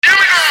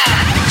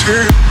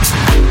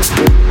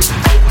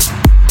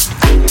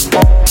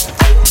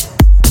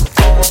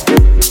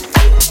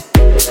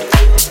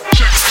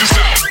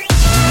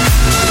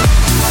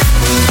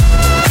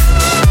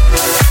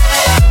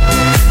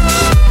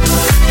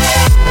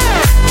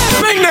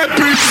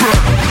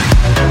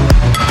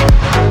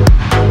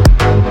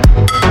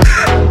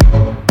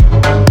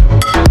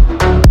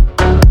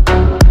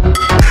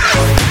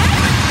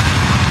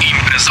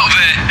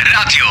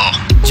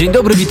Dzień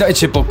dobry,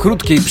 witajcie po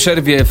krótkiej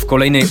przerwie w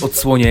kolejnej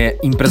odsłonie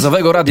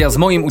imprezowego radia z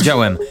moim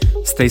udziałem.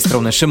 Z tej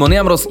strony Szymon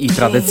Jamroz i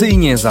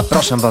tradycyjnie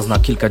zapraszam Was na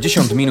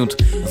kilkadziesiąt minut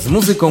z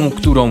muzyką,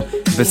 którą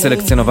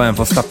wyselekcjonowałem w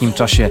ostatnim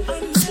czasie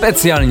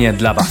specjalnie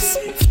dla Was.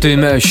 W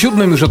tym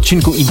 7. już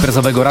odcinku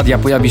imprezowego radia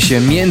pojawi się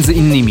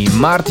m.in.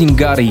 Martin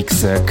Garrix,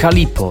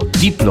 Calipo,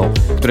 Diplo,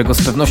 którego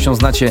z pewnością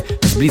znacie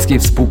z bliskiej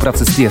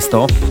współpracy z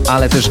Tiesto,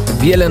 ale też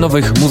wiele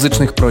nowych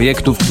muzycznych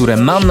projektów, które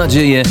mam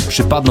nadzieję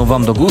przypadną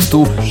Wam do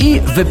gustu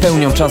i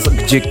wypełnią czas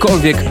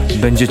gdziekolwiek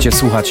będziecie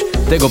słuchać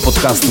tego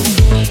podcastu.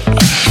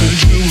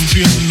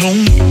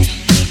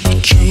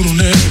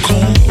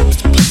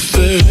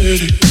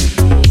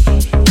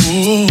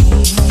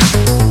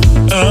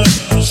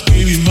 I just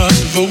gave you my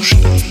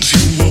devotions. You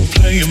were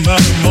playing my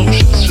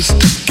emotions just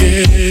to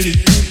get it.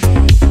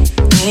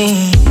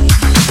 Oh.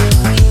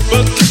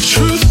 But the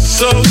truth is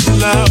so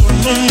loud.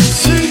 No more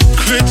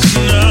secrets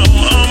now.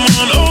 I'm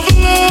on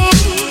overload,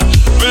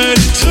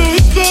 ready to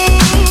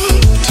explode.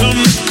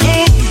 Time to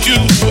call you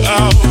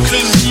out,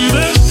 'cause you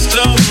messed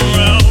up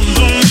around.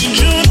 Don't need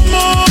you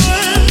anymore.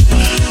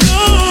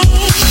 No.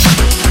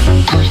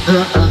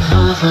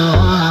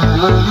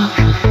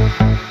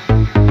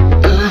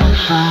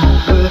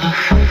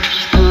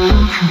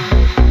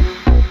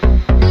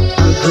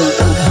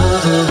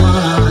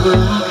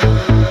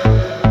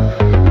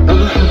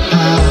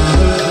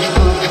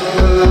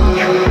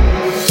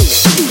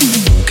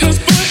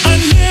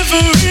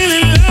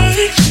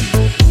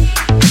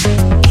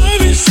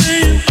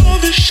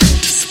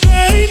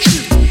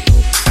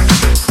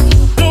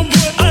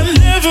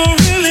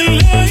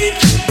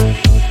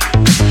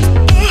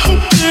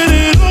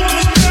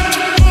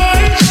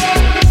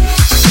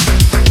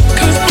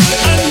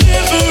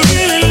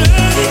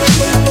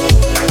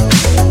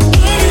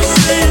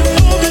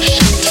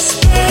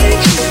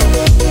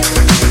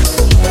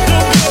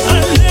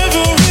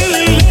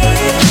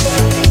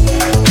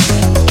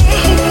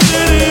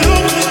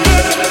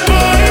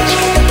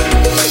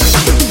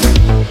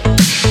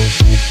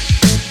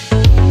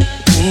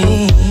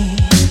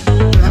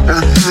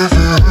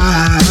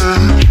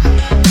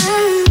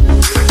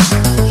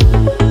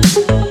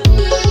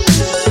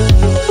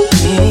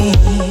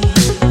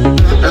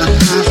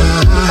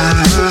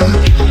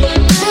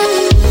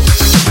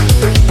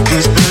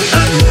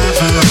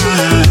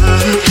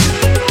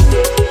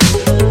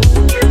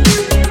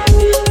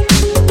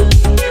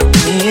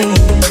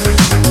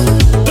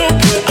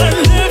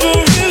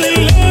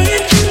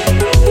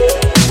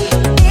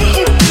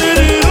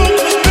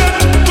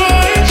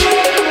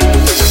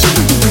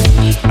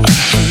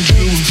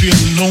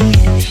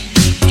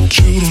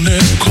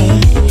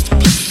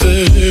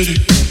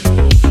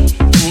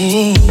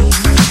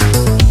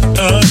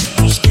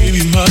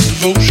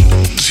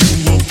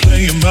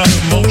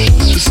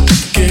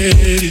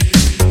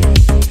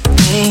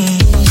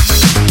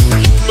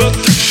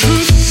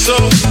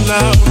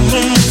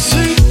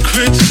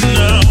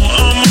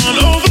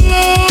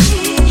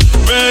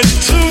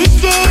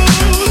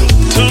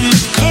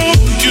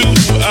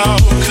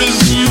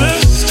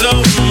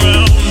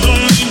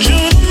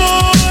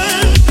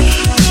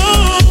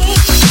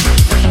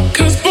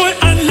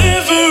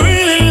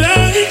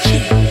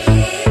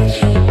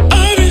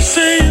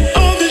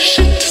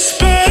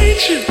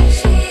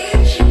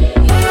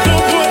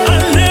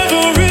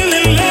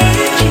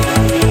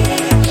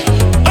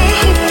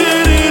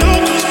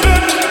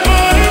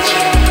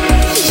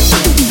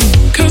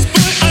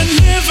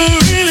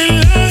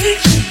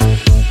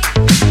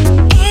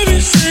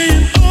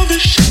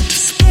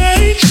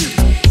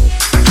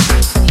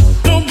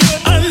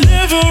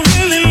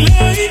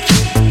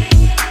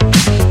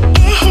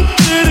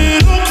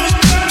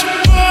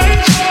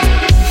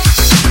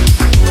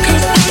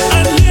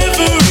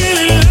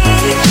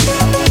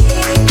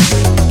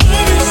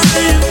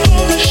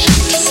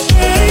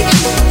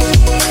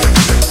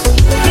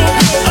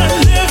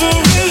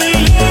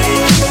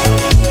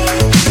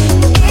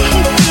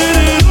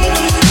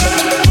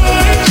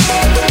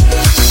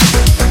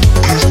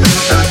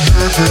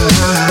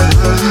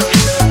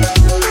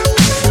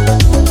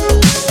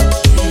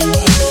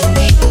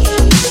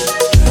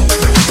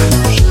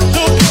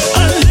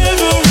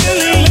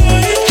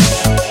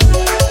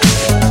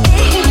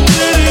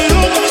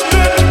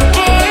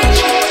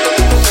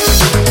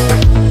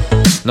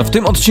 No w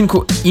tym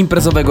odcinku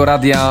imprezowego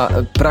radia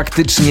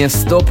praktycznie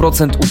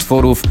 100%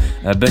 utworów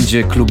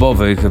będzie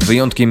klubowych.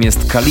 Wyjątkiem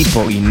jest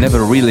Calipo i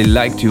Never Really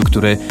Liked You,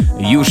 który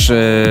już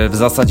w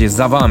zasadzie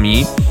za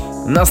wami.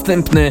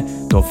 Następny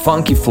to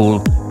Funky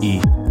Fool i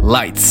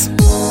Lights.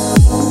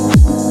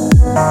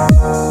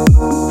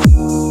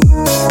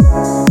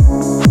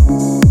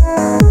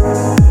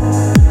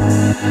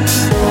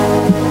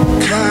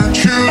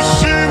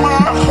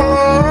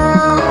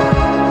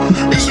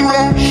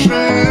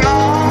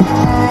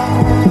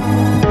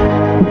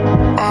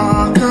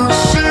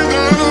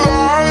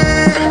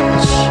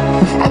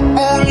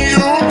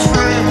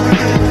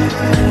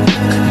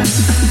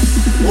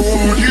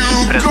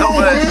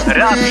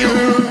 Radio.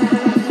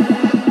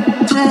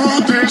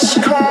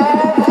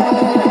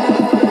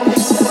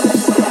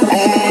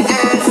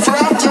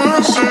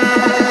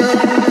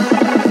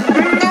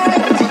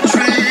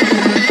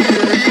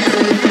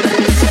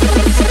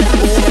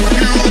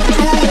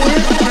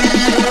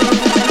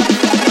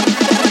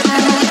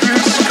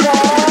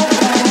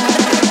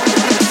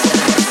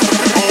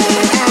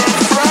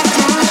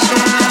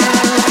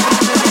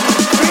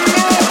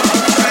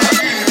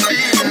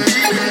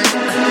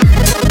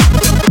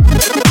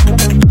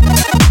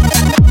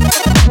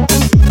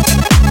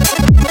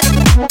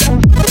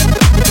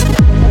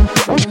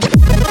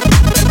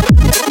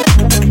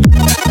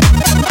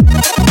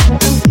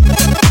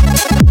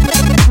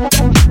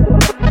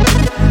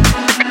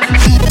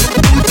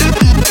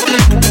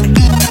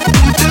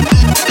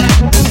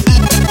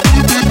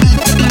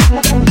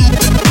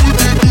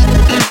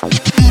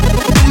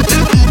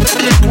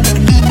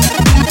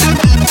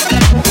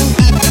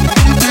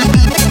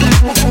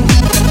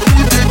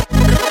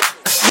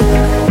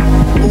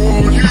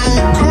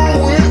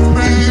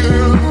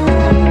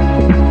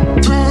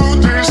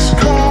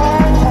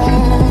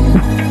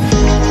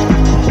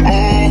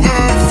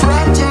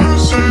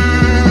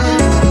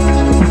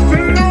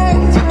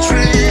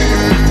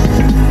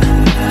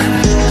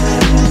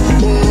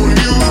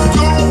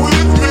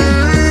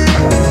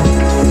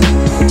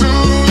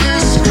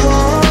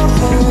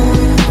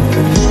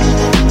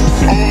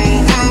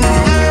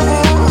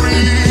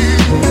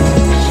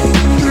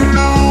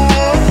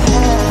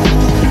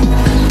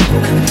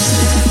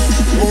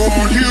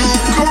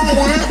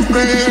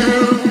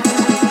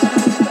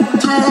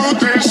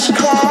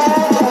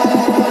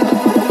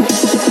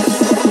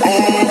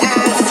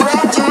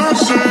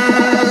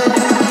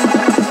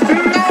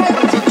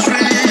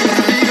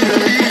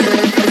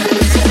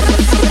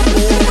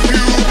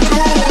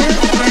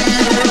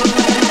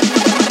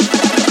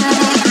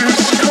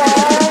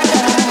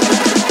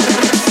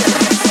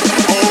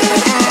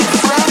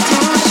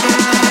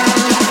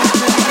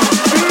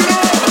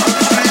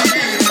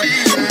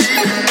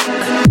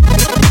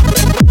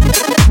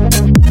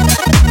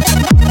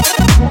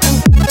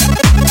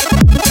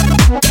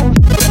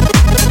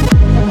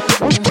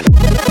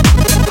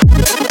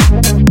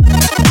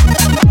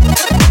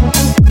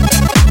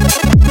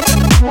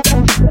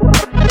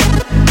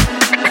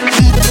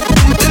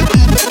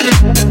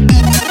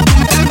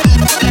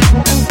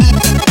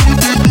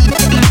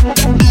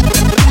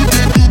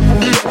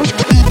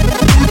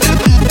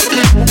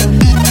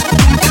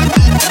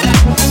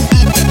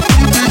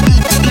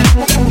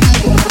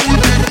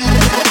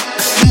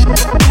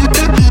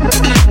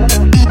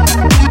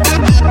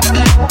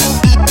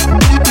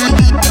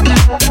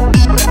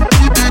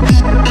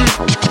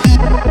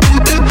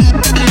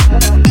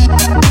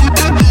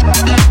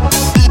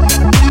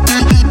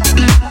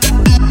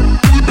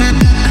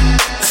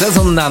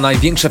 Na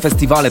największe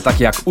festiwale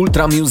takie jak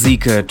Ultra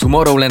Music,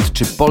 Tomorrowland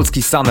czy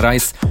Polski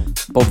Sunrise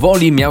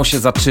powoli miał się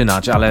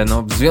zaczynać, ale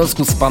w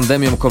związku z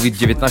pandemią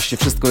COVID-19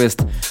 wszystko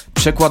jest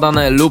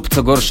przekładane lub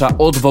co gorsza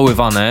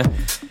odwoływane.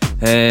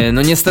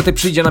 Niestety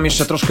przyjdzie nam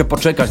jeszcze troszkę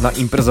poczekać na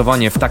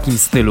imprezowanie w takim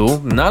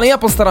stylu, ale ja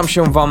postaram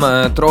się wam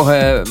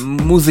trochę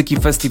muzyki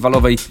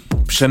festiwalowej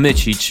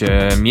przemycić,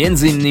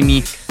 między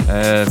innymi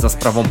za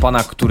sprawą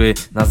pana, który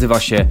nazywa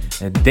się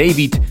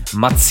David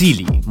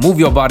Mazzilli.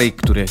 Mówi o Barry,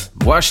 który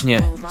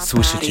właśnie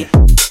słyszycie.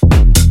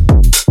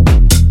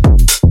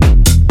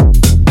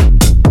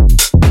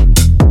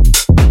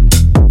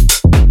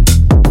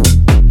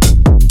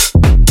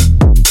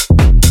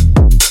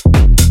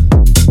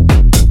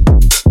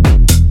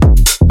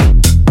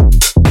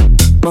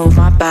 Move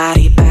my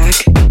body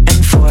back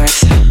and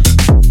forth.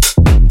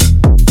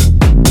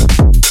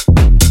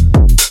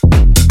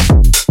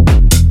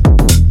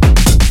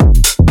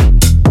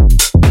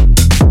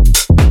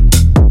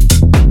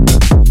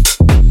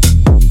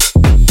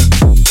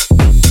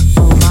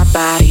 Move my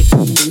body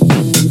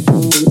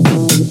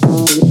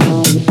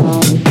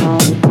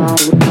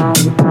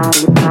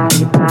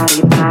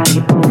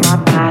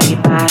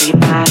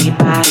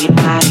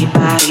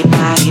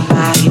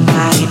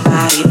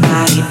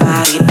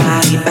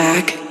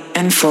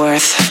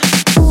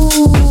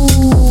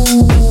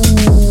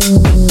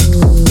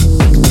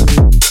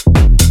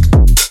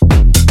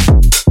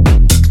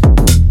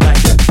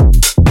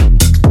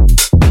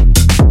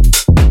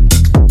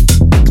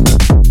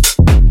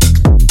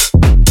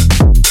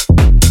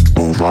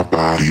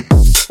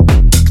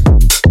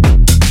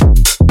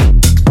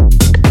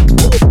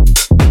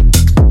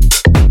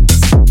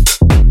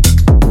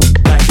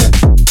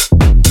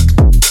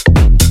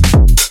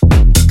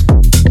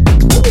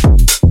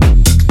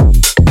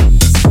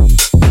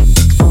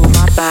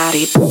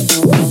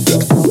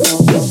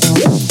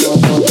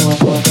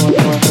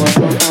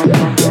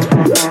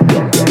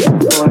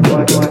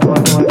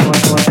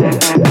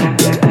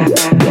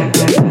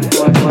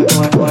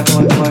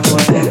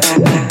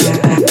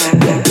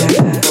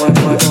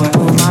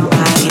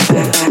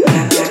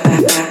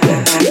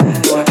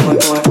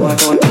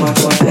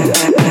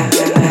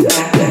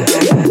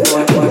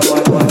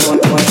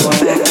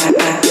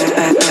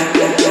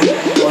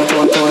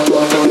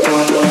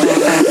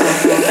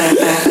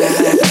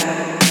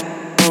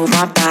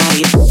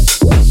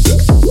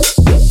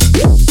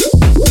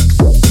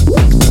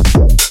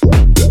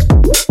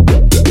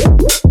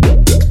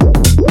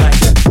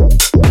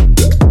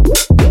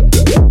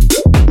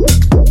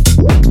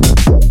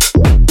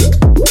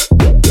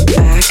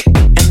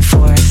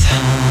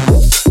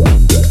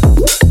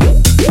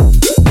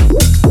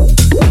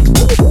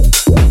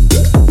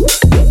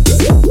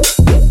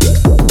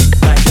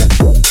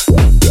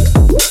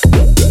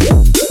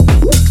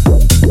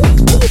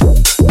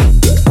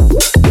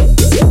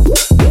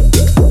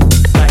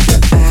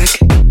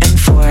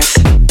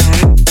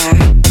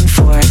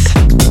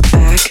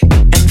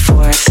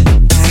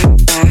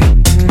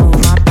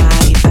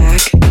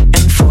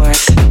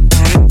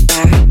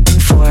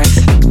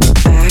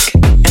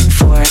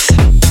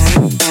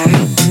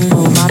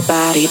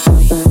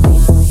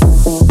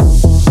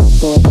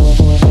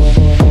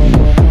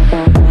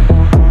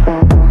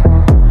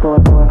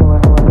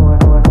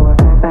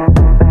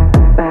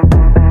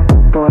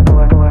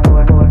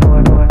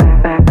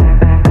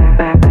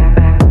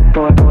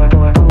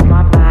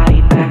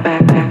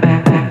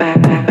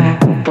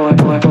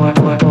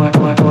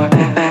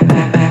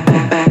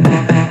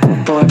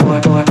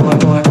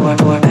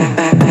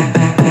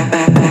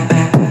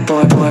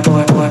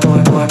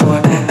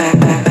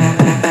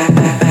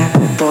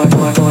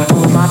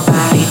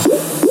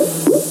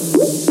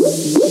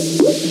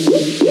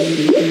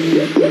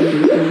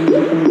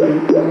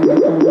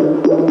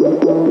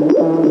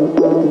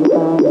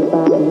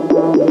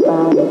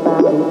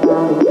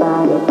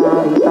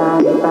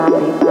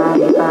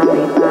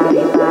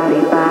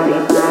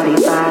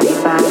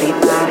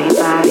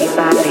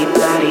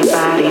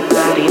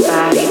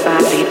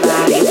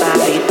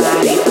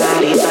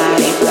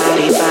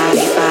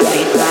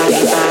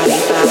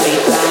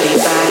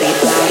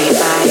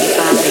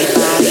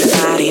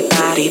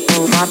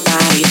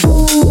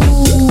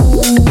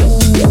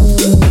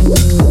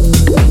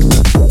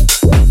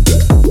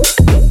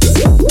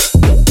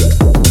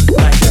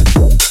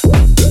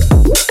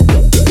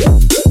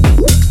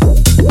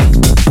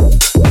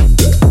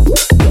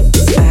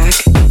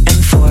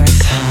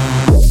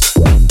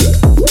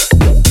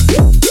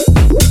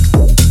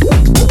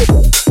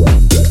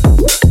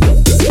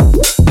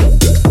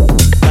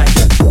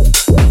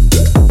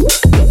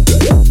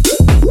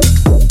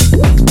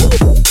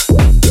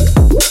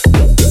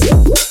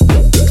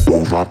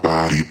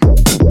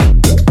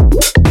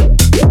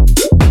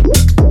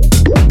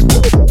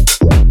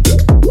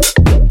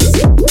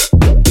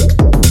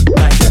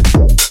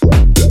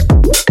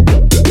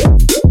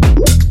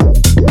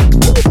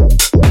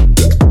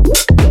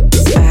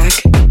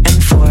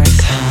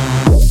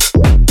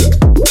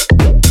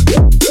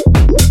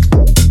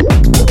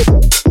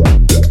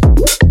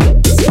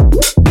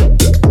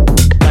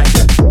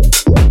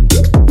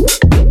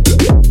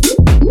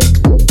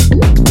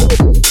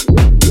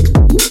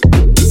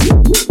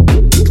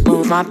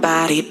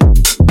body.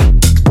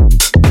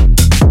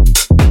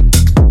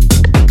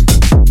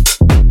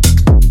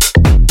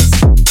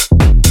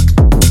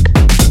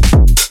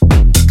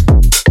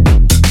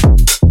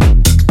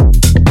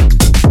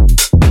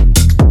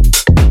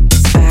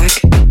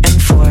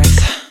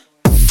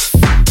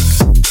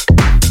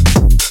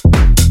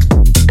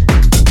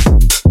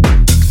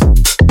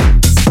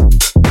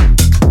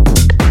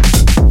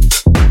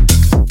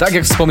 Tak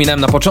jak wspominałem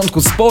na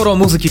początku, sporo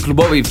muzyki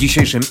klubowej w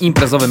dzisiejszym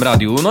imprezowym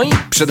radiu. No i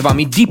przed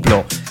wami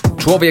Diplo,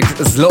 człowiek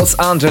z Los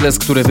Angeles,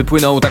 który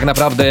wypłynął tak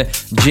naprawdę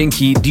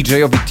dzięki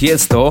DJ-owi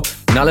Tiesto,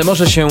 no ale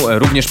może się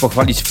również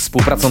pochwalić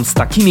współpracą z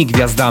takimi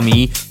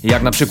gwiazdami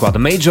jak na przykład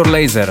Major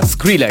Lazer,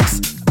 Skrillex,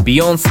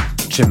 Beyoncé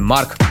czy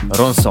Mark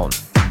Ronson.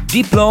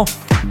 Diplo,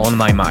 On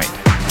My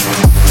Mind.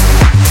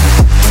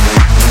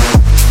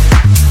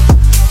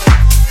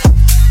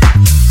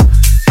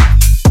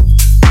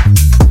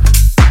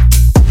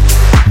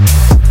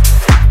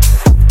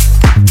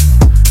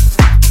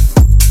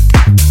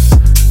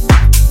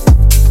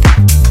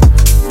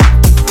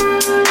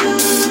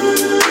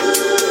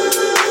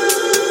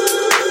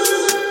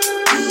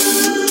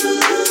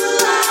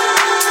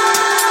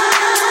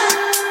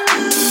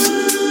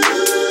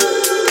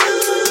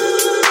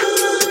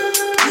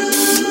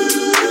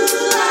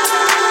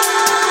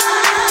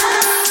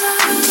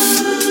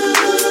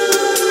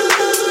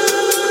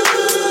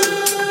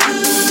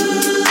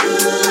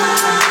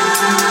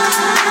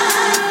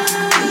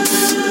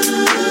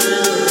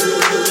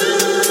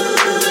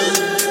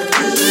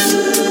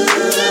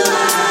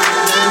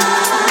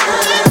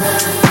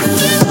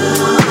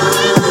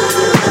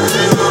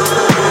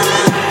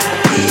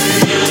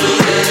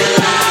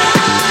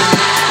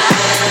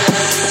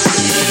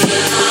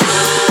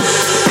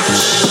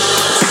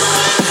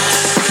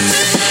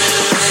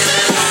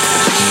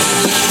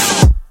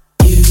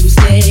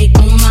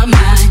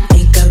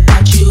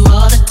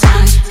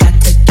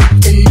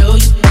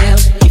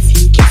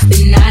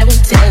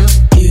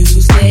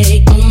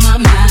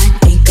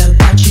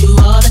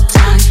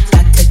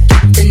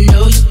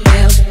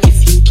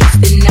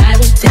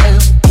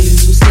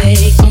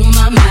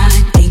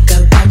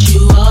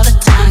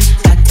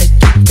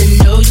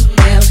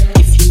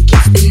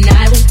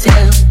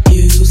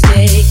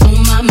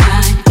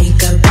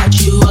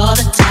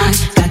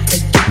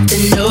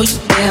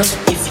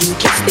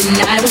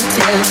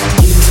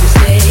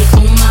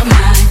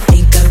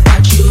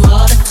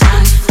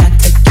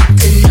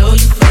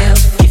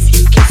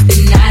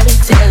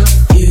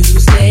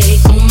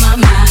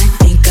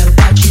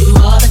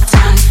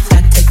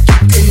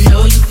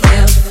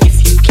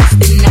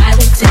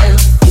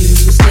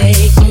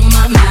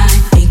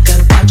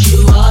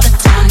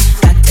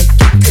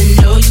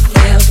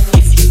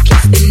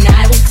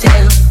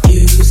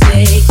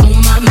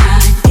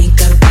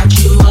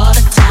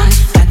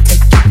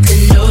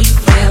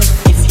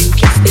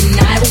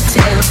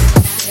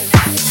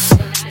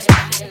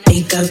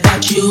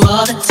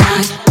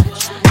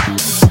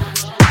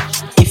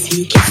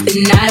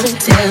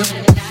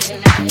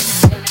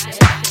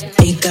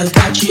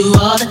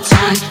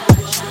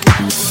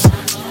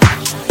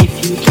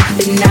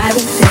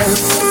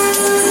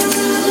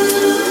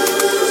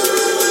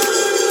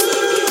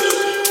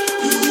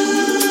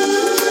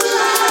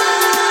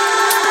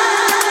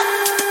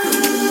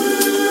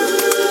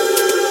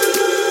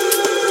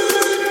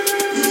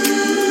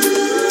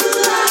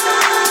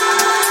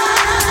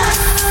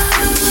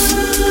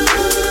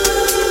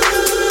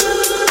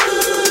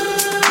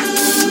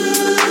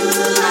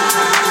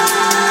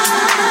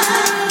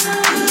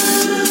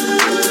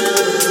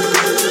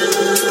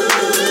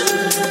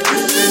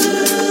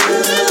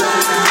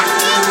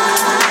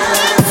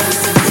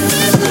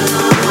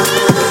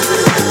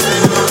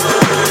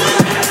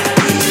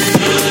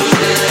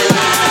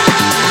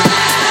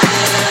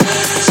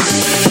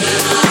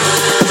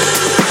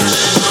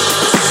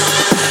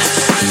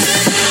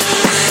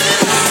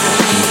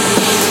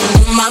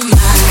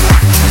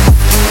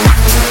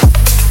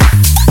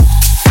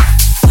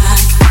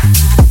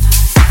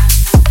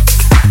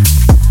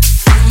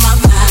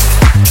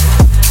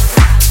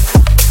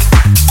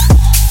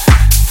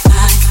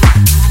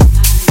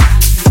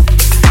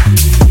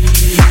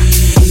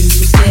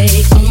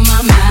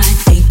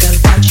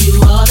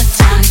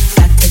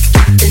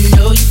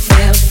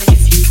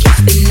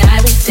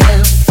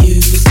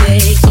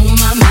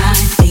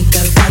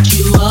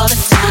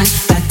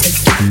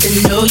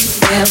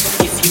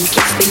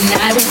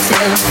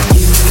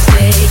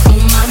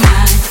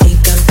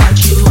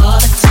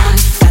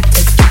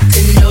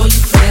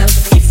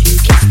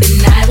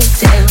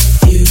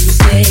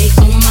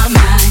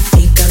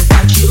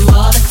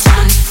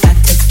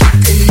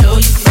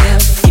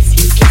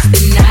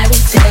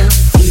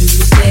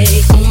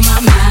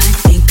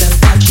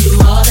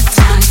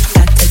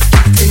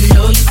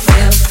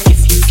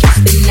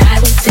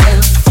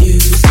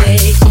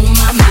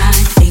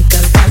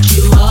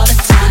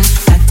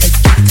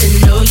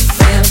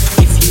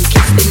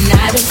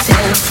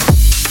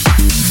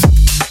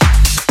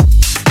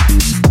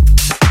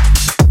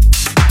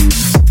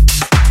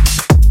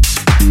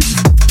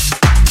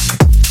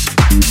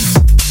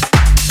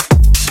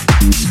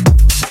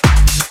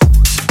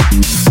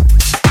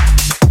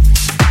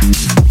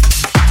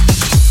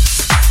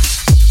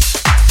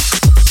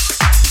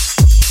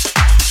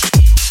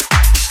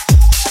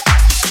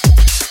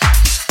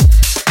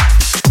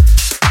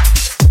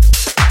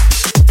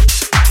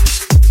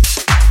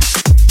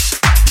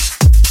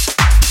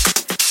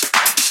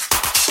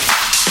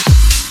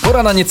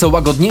 Pora na nieco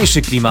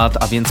łagodniejszy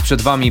klimat, a więc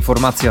przed Wami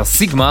formacja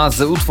Sigma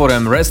z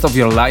utworem Rest of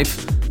Your Life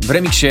w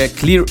remiksie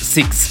Clear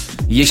Six.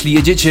 Jeśli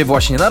jedziecie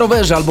właśnie na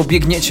rowerze albo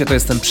biegniecie, to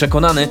jestem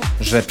przekonany,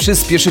 że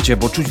przyspieszycie,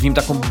 bo czuć w nim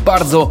taką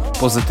bardzo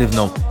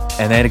pozytywną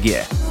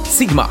energię.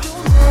 Sigma!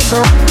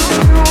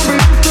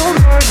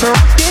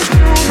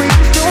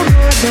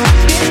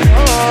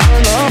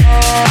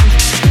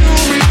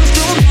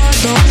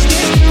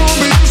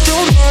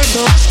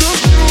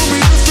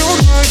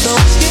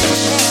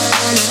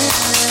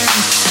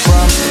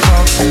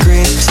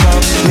 Green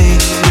smoke, me,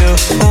 you,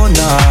 all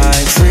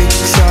night. Freak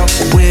show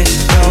with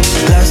no,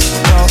 let's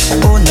go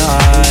all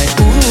night.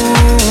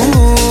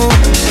 Ooh,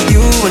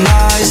 you and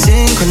I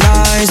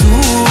synchronize.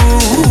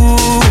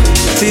 Ooh,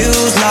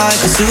 feels like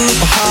a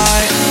super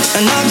high.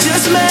 And I've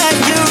just met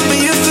you, but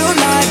you feel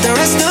like the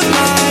rest of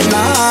my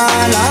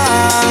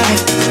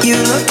life. You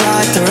look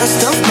like the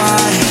rest of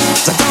mine.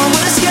 I don't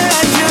wanna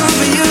scare you,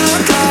 but you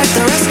look like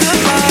the rest of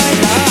my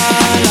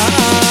life.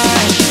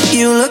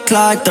 You look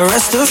like the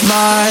rest of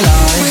my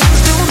life.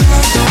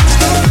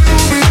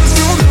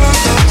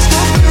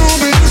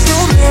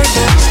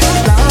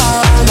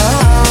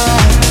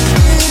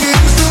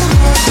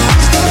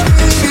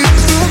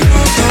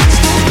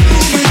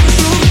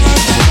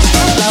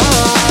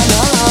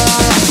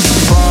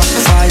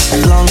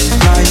 Long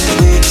night,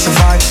 we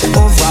survive,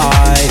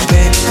 alright.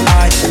 Babe,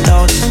 I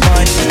don't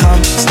mind,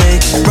 come stay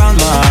round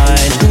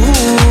mine.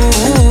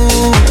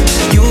 Ooh,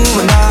 you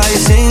and I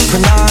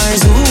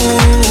synchronize.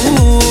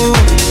 Ooh,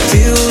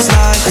 feels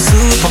like a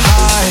super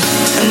high.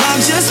 And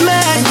I've just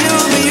met you,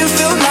 but you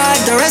feel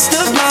like the rest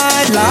of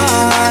my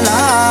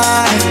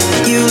life.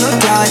 You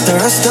look like the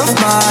rest of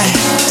mine.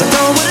 I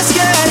don't wanna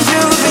scare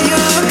you, but you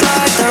look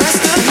like the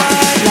rest of my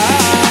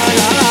life.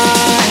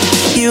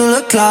 You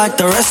look like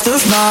the rest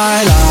of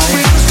my life.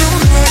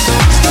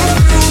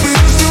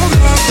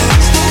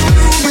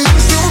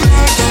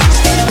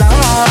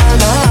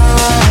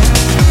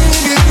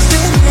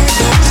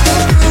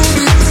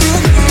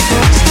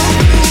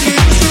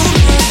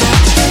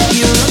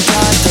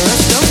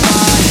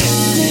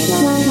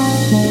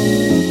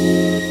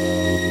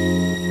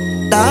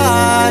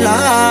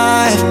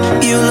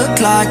 You look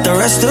like the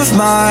rest of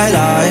my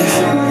life.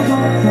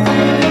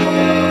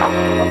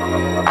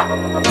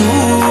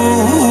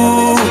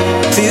 Ooh,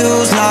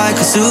 feels like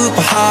a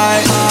super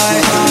high,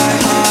 high, high,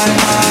 high,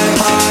 high,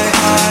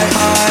 high,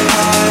 high,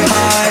 high,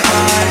 high,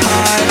 high,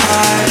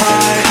 high, high,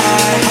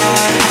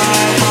 high.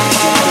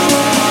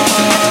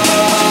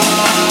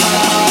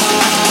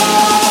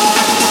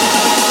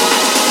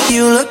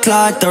 You look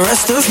like the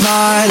rest of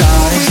my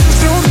life.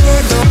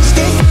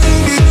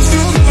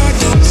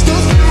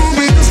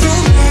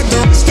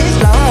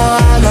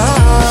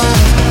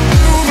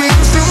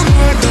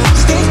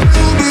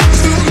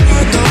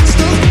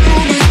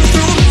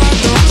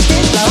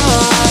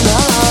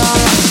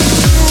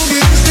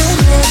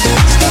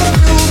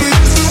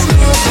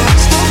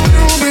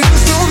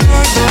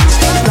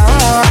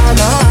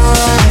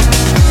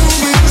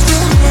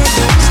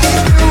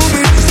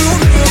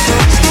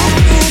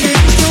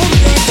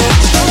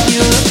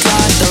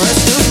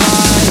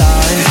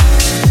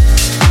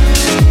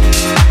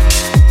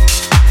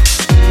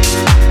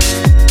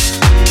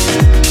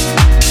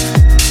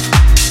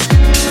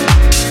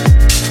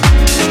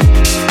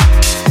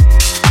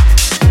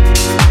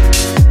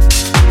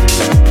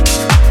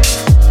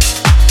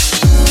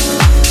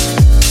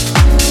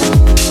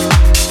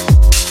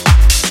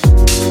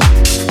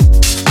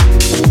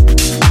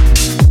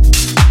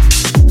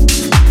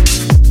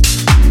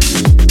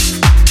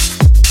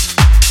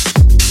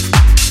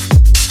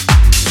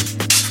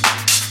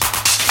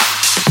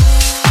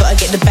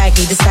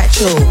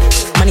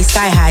 Money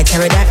sky high,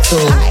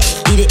 pterodactyl.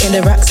 Eat it in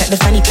the rocks at the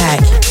fanny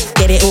pack.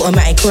 Get it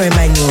automatic or a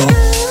manual.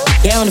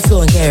 Get on the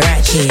floor and get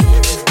ratchet.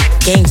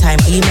 Game time,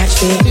 are you match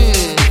fit?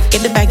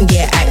 Get the bag and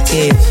get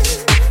active.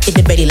 Hit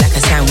the belly like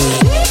a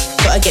sandwich.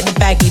 Gotta get the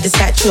bag, need the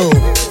satchel.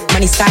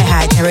 Money sky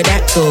high,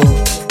 pterodactyl.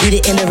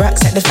 Eat it in the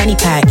rocks at the fanny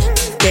pack.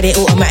 Get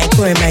it automatic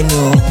or a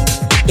manual.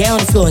 Get on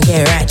the floor and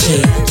get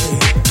ratchet.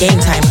 Game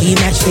time, are you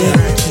match fit?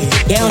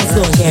 Get on the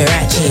floor and get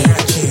ratchet.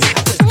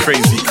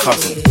 Crazy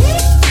cousin.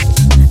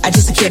 I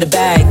just secured the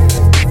bag.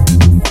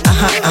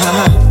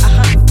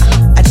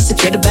 I just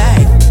secured the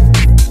bag.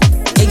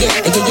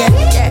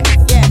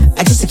 Yeah.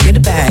 I just secured the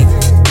bag.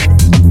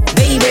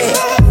 Baby,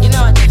 you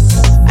know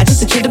I just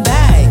secured the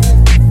bag.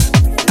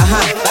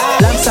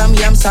 Lump sum,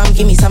 yum sum,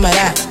 give me some of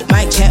that.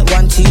 Mic check,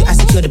 1, 2, I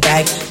secured the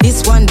bag.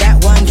 This one,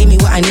 that one, give me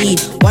what I need.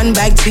 1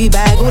 bag, 2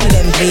 bag, all of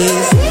them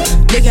please.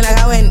 Looking like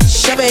I went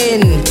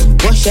shopping.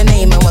 What's your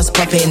name and what's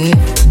poppin'?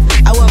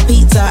 I want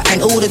pizza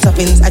and all the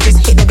toppings. I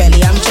just hit the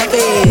belly, I'm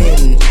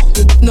chopping.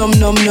 Nom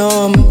nom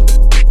nom.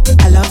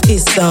 I love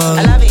this song.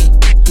 I love it.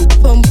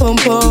 Pum pum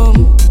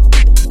pum.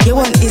 You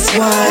want this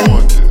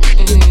one?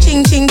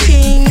 Ching ching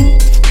ching.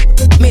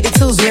 Make the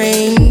tools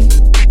ring.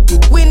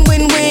 Win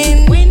win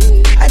win.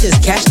 I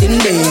just cashed in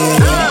there.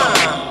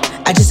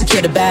 I just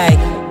secured the bag.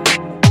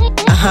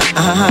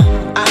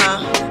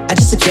 I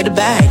just secured the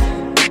bag.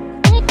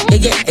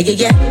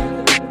 Yeah.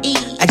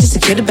 I just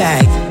secured the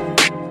bag.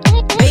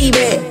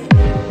 baby.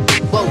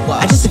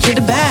 I just secured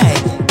the bag.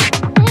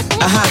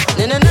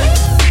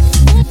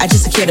 I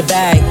just secured the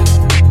bag.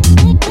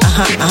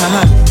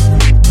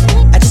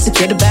 I just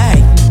secured the bag.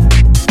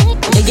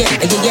 Yeah.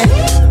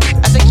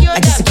 I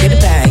just secured the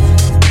bag.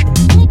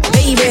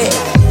 Baby,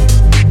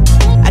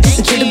 I just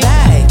secured the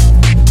bag.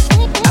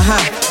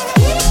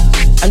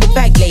 I'm the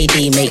bag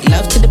lady. Make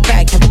love to the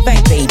bag. Have a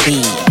bag,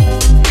 baby.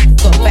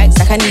 Got bags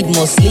like I need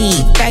more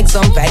sleep. Bags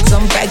on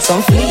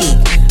fleek.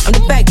 I'm the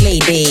bag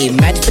lady.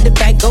 Mad for the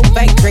bag, go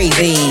bag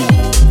crazy.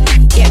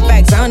 Get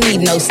bags, I don't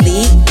need no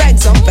sleep.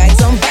 Bags on fleek.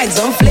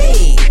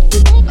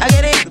 I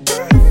get it.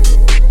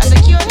 I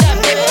secured that,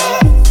 baby.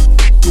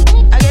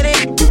 I get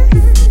it.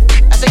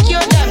 I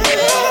secured that,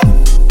 baby.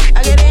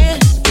 I get it.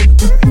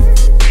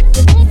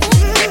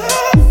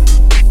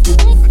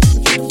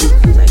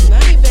 Like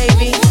money,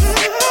 baby.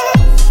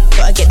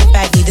 Gotta get the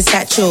bag, need the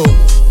satchel.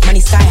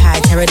 Money sky high,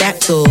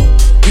 pterodactyl.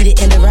 Need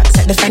it in the rocks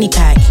at the fanny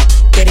pack.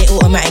 Get it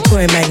automatic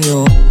or a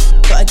manual.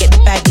 Gotta get the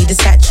bag, need the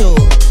satchel.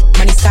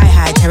 Money sky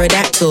high,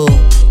 pterodactyl.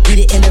 Need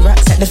it in the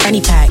rocks at the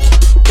fanny pack.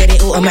 Get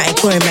it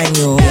automatic or a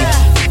manual.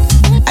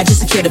 I just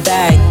secured the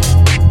bag.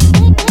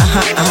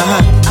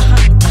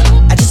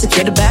 I just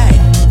secured the bag.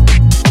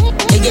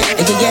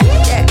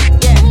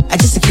 Yeah. I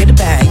just secured the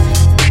bag.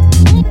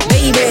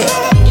 Baby,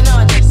 you know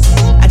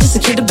I just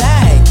secured the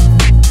bag.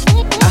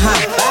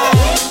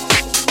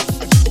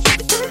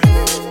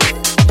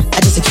 I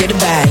just secured the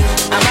bag.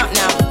 I'm out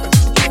now.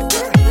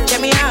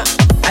 Get me out.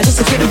 I just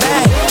secured the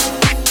bag.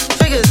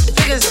 Figures.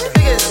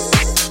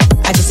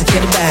 I just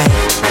secured the bag.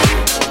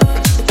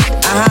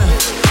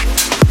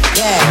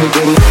 Yeah.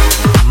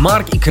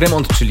 Mark i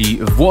Cremont, czyli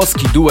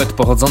włoski duet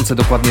pochodzący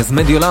dokładnie z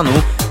Mediolanu,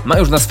 ma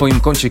już na swoim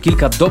koncie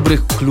kilka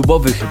dobrych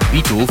klubowych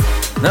bitów.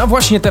 No a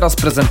właśnie teraz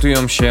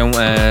prezentują się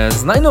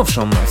z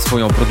najnowszą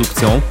swoją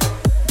produkcją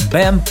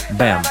Bam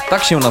Bam.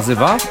 Tak się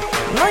nazywa.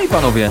 No i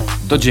panowie,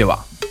 do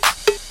dzieła.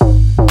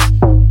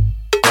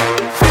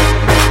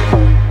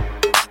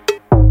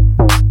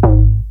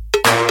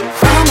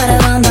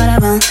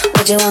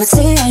 You wanna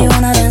see how you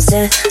wanna dance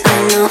it? I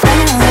know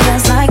anyone who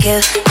dance like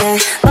it. Yeah,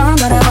 bum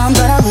bada bum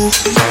bada boom,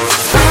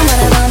 bum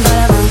bada bum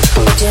bada boom.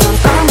 What you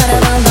want? Bum bada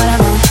bum bada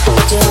boom.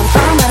 What you want?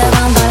 Bum bada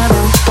bum bada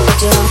boom.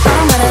 What you want?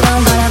 Bum bada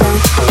bum bada boom.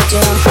 What you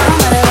want? Bum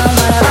bada bum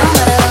bada bum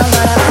bada bum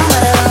bada bum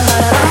bada bum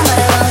bada bum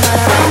bada bum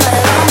bada bum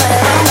bada.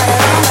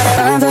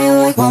 Run for you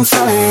like one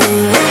falling.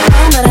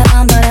 Bum bada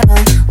bum bada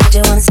boom. What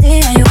you wanna see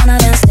how you wanna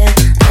dance it?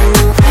 I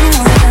know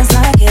anyone who dance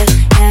like it.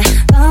 Yeah,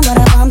 bum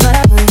bada bum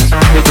bada boom.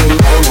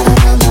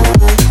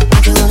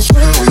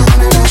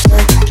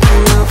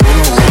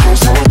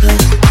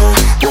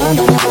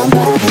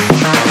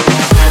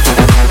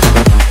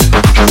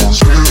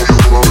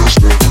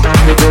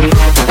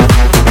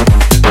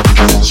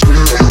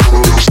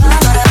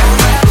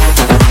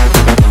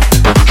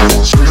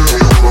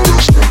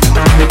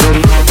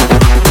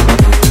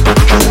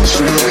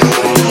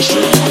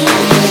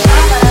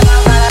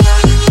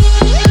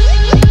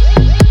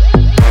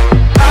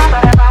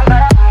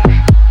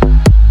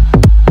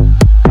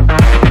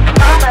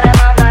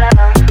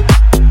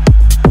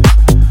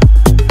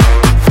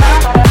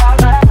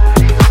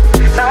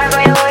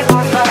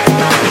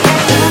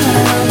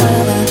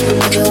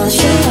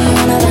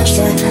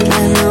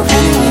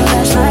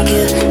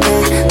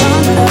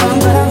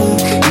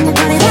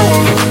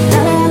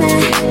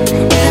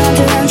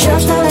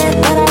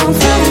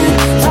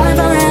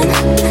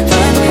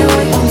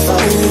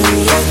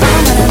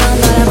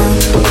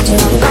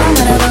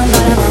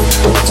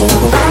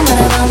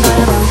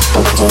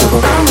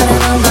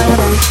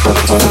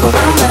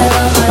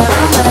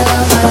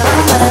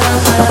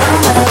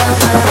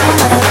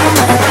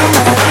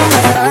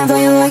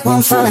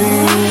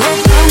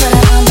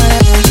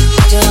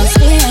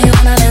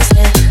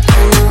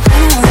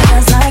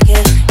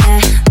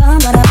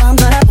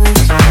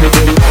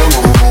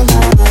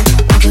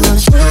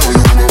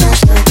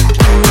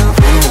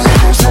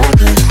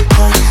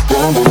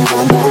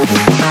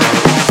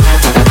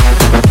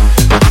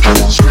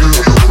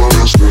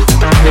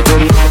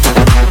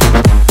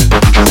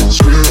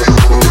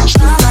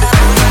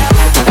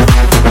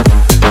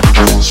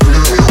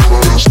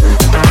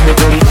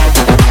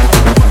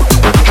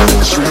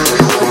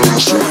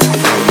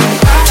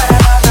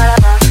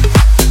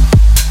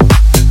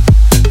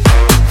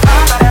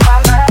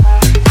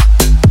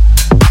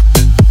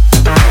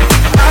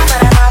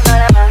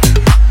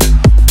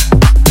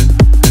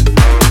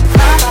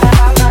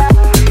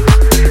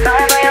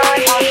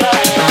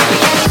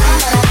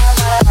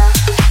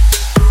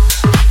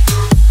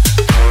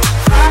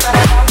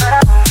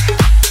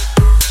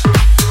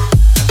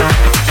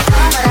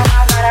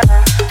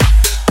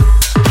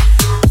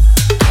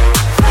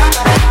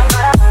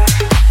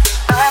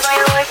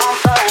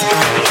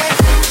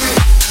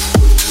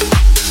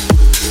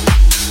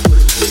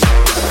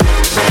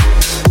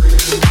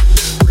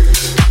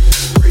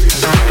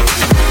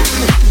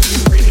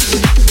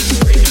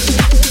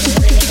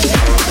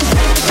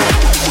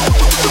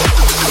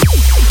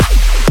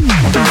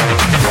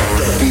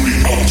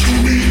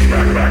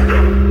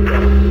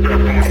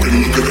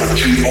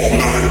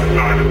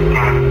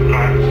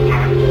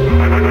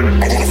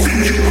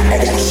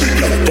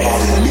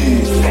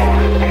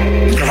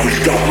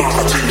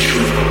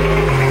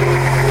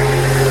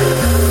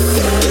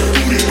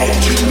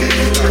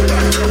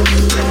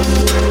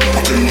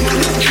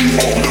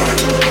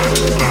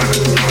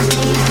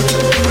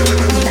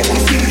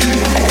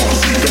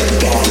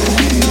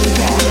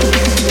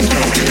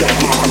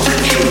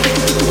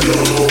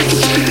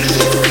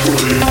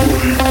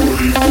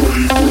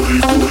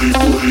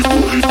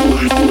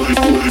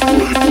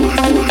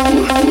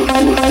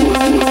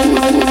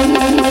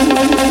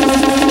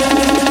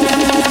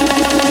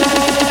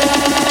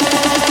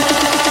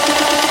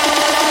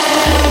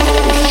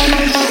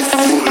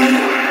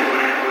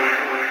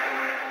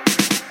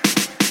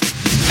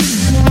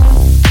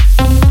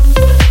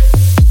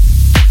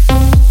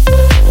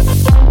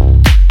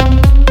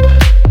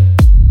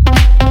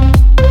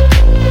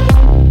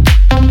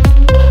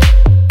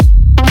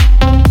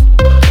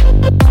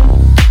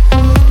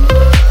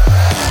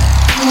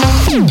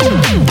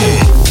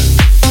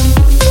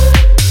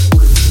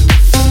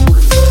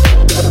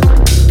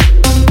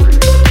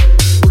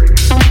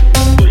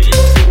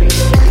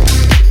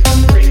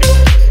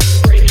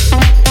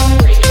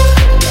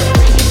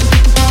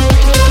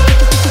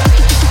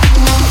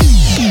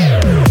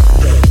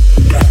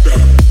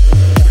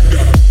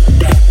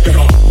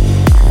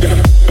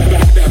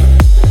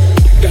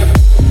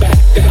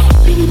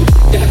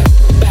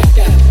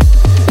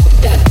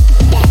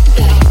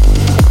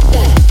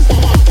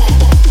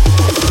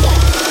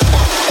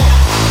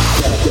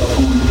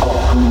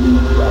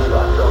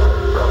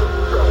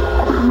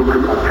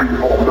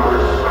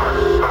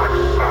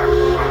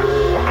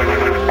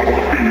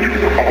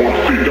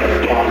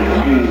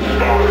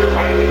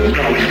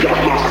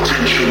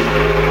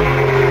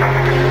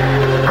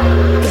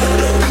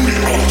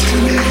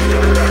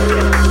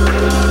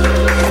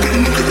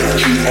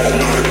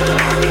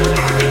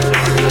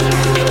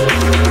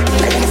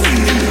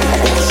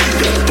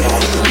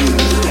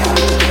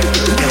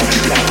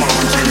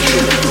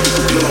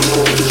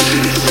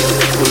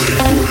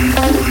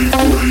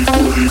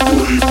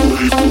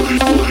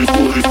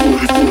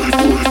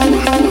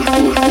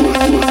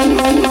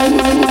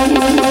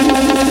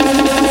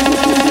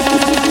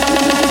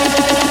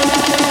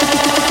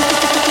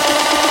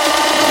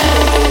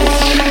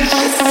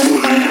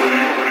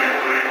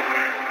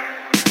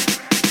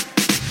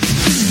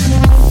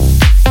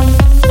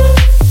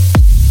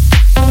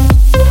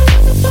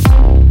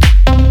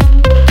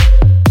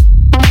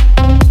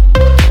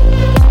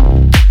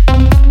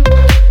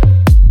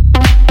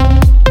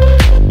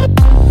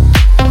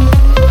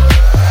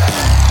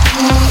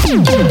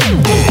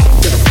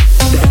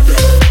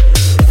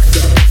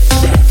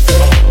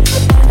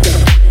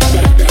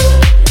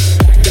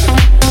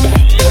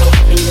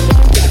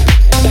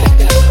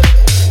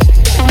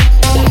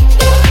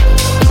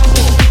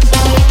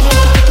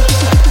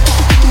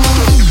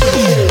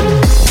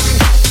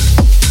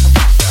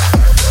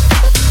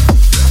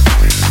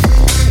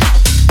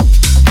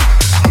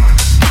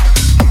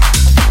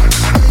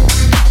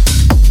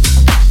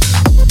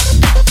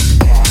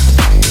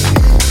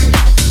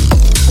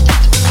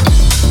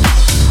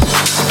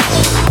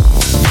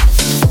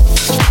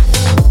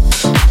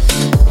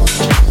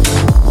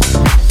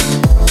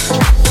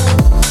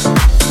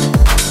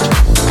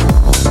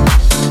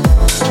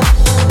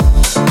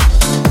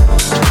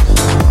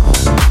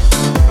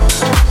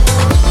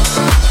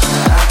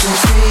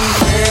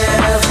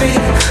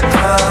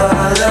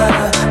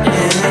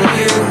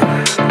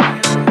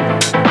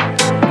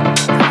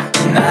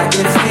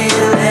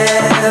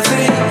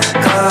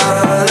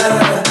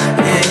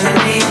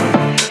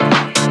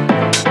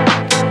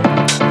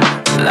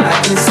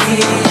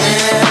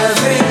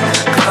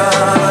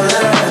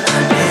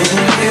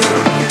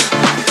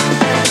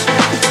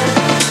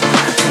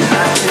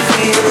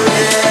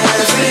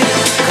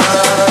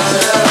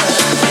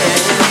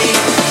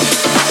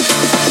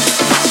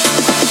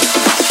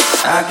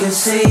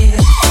 see.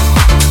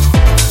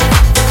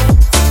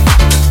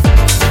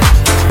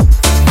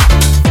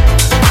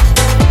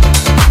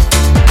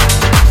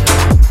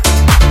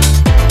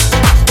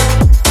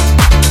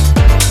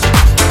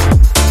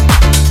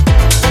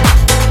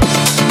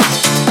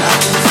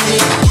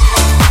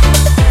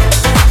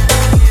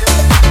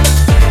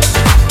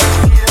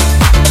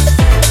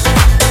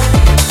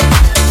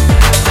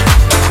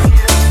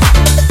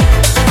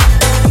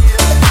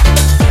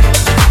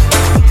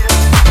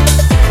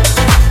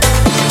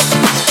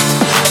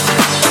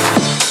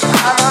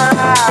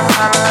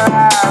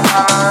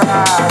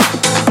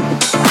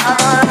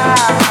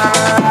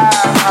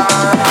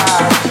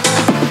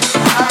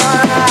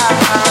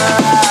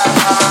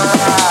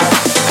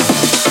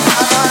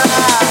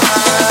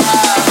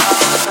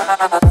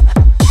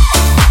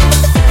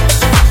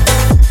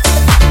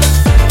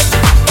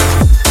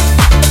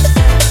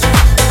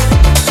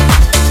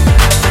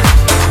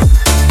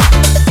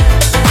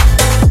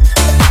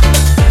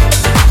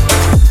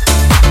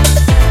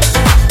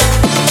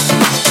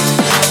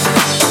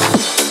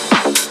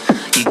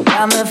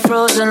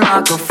 Frozen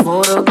like a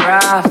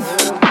photograph.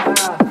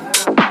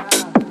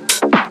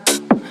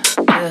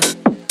 Yeah.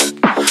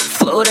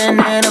 Floating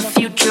in a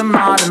future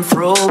modern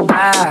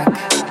throwback.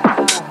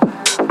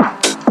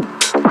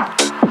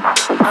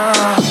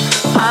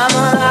 I'm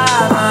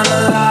alive, I'm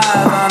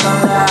alive, I'm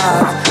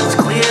alive. It's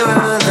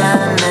clearer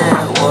than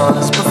it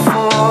was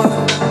before.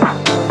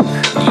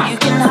 You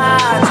can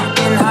hide, you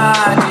can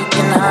hide, you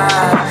can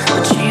hide,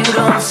 but you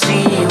don't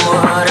see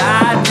what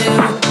I do.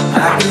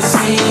 I can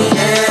see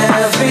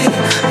every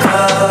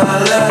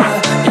color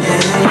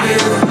in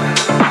you,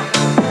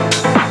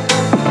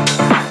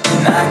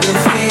 and I can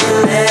feel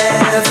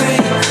every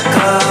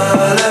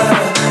color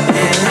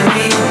in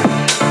me.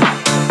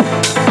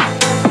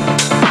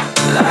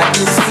 I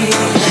can see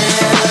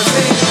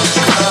every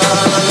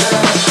color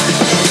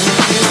in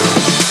you,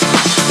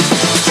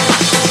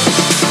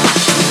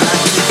 and I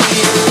can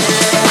feel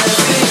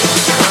every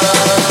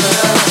color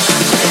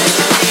in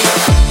me.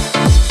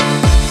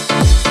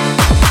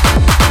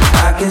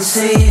 I can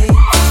see.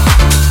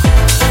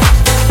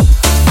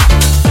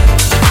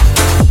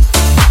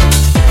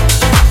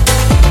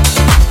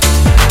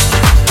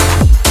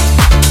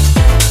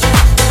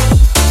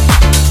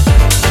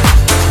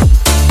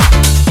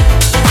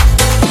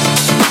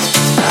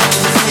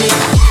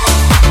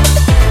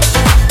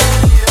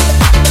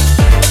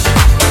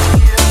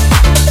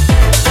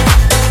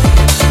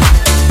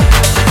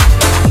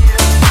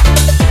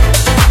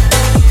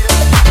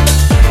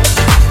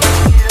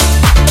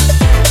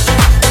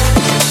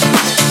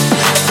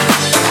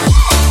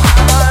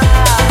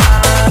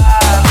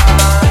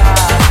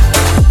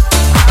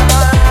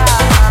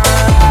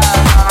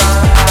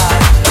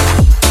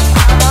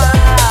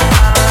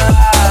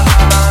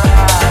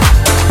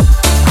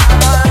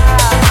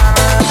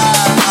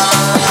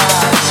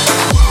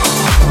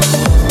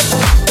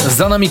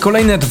 Za nami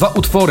kolejne dwa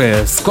utwory: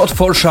 Scott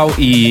Forshaw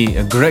i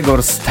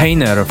Gregor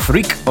Steiner,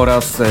 Freak,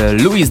 oraz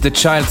Louis the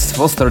Child z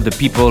Foster the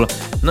People,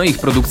 no ich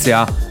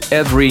produkcja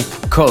Every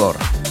Color.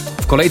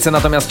 W kolejce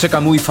natomiast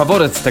czeka mój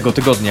faworyt tego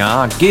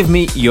tygodnia, Give Me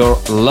Your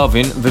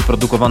Lovin',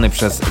 wyprodukowany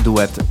przez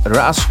duet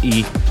Rush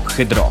i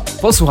Hydro.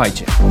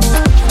 Posłuchajcie.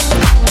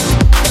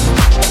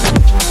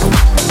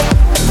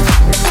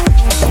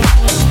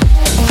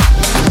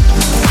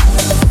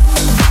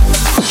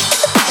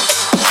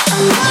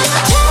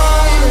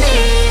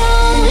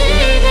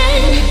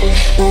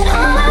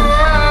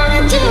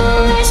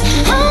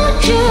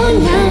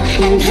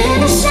 And hear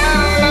the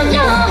sound of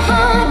your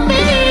heart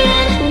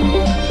beating.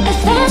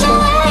 If there's a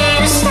way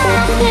to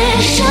stop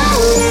it, show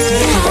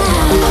me how.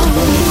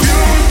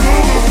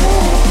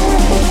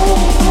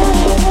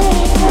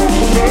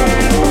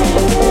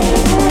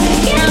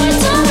 Give it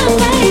to me,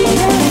 baby.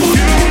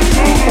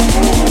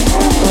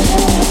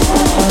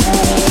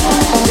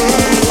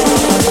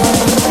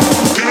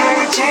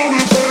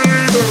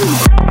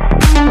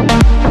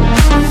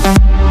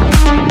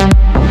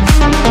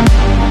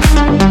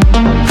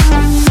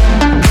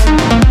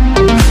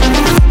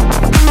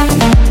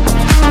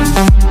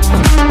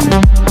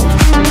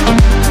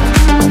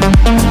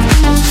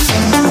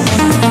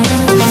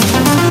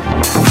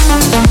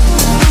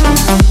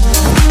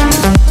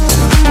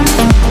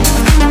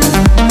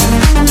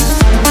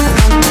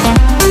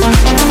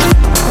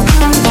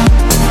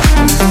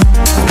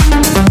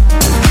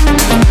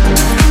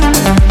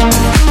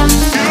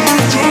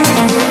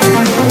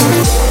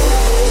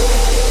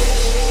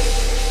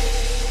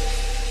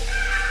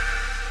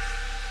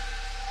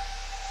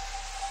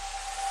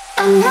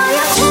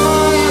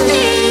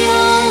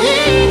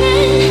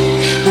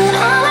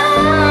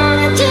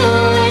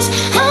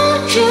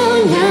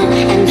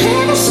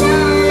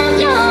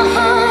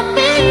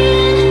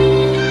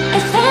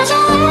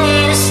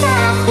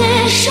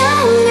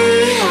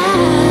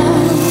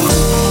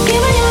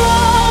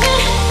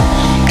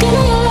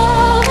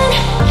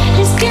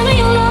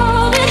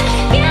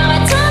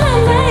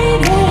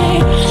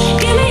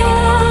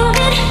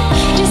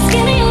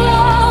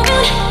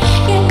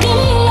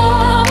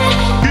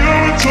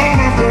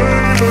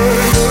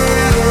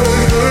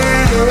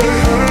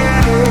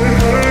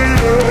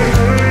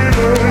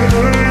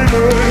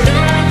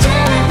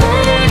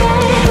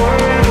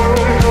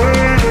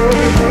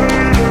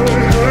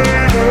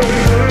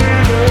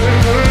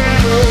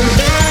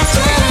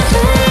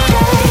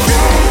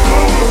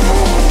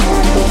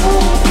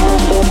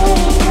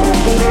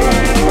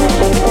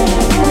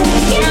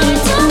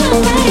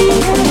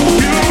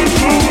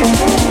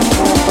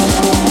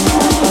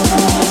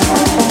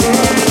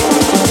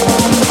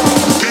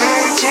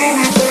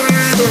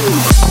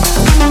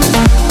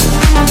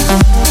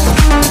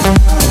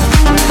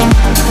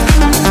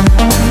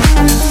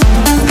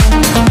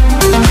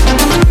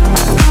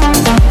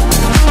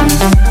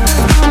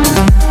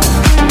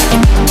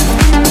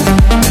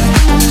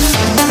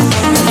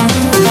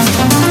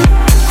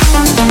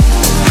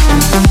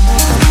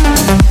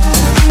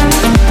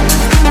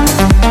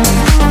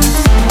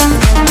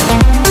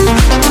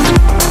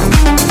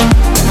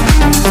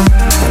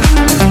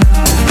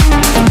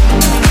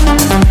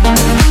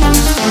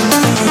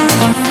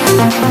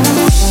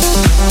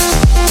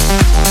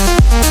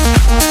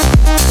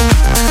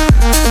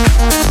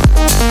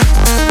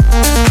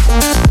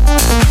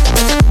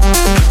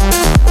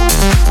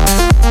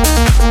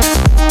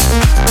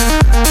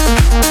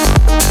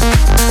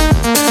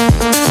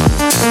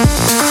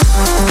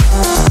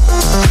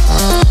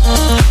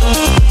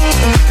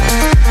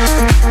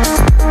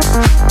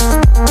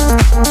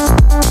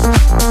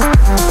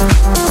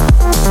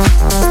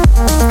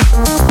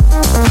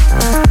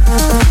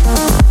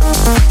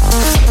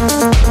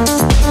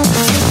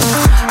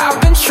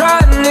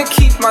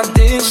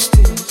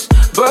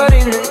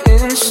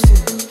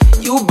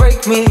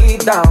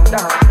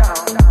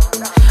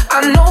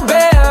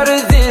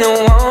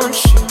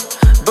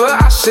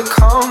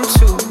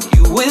 come to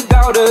you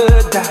without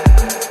a doubt.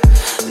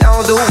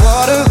 Now the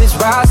water is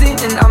rising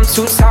and I'm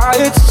too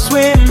tired to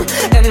swim,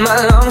 and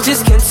my lungs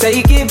just can't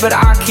take it, but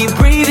I keep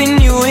breathing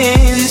you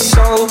in.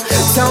 So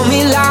tell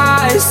me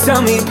lies,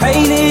 tell me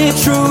painted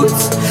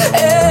truths,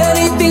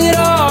 anything at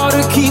all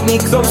to keep me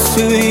close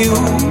to you.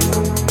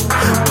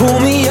 Pull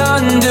me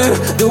under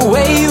the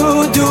way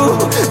you do.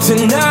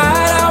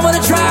 Tonight I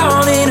wanna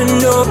drown in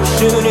an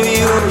ocean of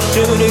you,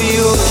 ocean of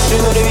you,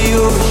 ocean of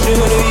you,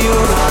 ocean of you,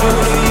 ocean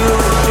of you,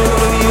 ocean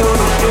of you,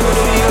 ocean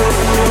of you,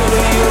 ocean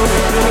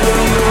of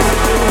you,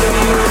 ocean of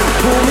you.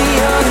 Pull me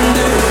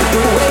under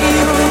the way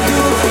you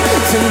do.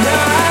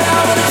 Tonight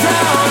I wanna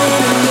drown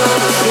in an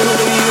ocean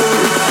of you.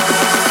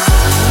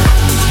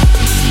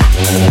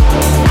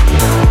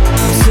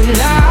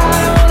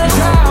 Tonight I wanna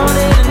drown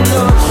in an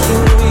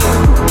ocean of you.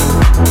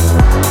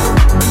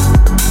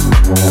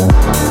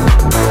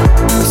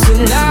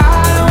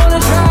 Tonight I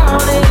wanna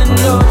drown in an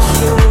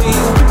ocean of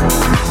you.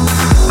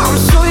 I'm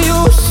so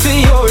used to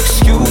your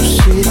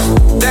excuses,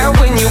 that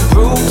when you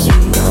bruise me,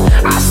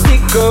 I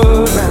stick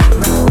around.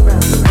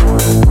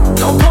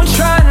 No point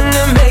trying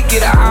to make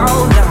it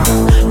out now.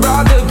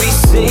 Rather be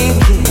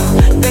sinking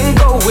than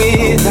go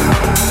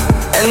without.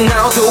 And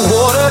now the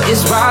water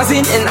is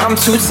rising and I'm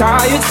too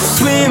tired to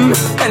swim,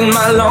 and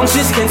my lungs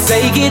just can't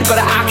take it, but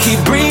I keep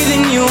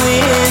breathing you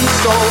in.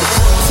 So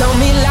tell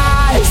me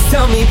lies,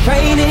 tell me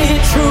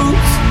painted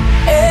truths,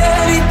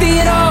 anything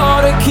at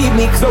all to keep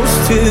me close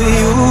to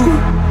you.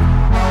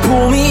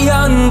 Pull me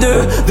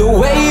under the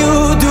way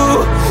you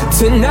do.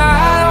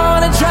 Tonight I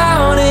wanna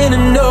drown in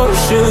an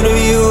ocean of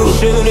you,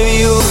 ocean of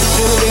you,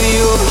 ocean of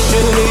you,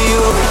 ocean of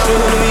you,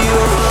 ocean of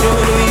you, ocean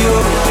of you,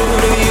 ocean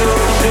of you,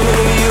 ocean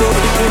of you,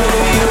 ocean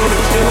of you,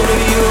 ocean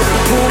of you.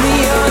 Pull me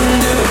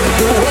under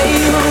the way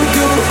you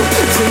do.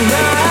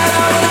 Tonight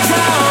I wanna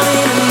drown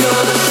in an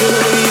ocean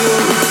of you.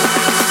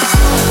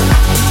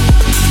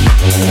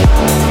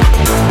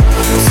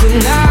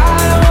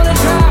 Tonight I wanna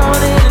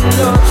drown in an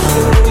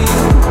ocean of you.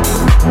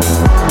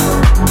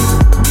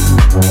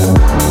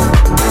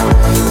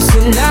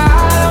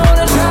 Tonight I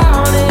wanna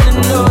drown in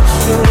an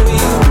ocean of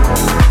you.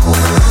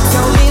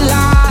 Tell me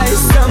lies,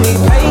 tell me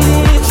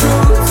painted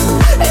truths,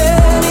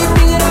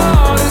 anything at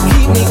all to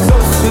keep me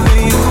close to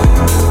you.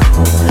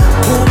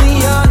 Pull me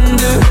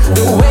under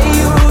the way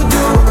you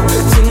do.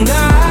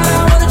 Tonight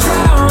I wanna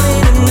drown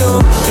in an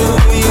ocean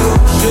of you,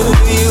 ocean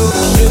of you,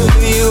 ocean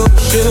of you,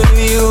 ocean of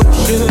you,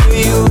 ocean of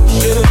you,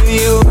 ocean of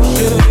you,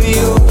 ocean of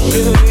you,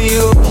 ocean of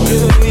you, ocean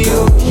of you,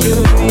 ocean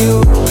of you,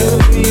 ocean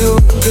of you,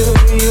 ocean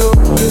of you,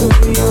 ocean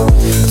of you.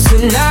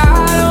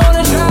 Tonight I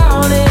wanna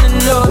drown in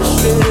an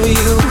ocean of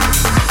you.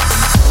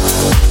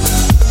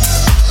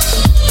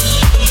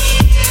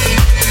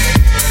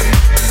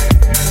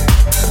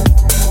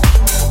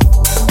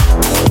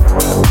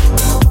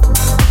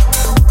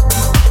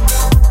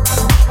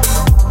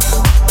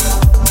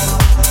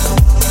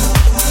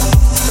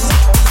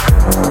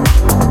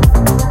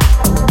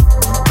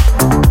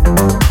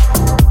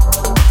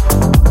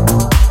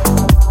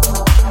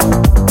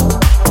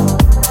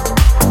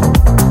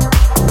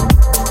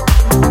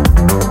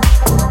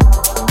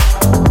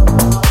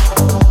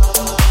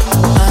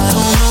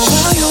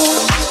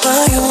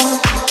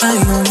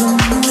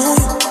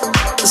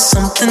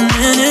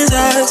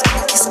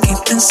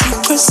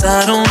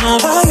 I don't know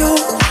about you,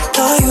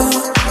 about you,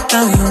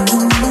 about you.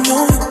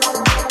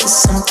 There's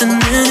something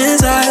in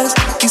his eyes,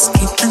 he's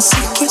keeping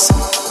secrets.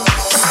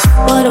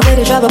 What a way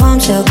to drop a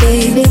bombshell,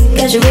 baby.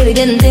 Guess you really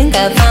didn't think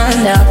I'd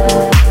find out.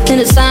 In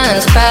the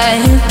silence,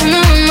 crying.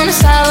 On the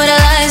side with the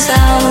lights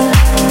out.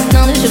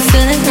 Know that you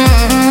feel it,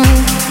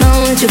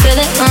 know that you feel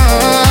it,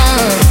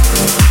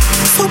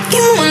 Fuck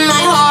you in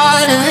my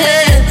heart and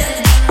head.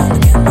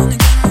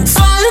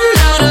 Falling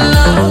out of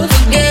love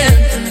again.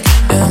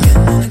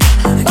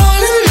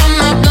 Falling on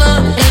my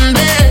blood in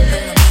bed.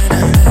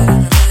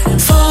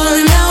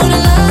 Falling out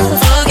of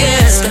love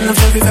again. It's been a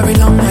very, very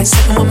long night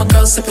sitting with my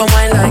girl, sipping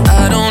wine like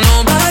I don't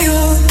know about you,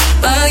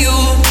 about you,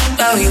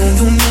 about you,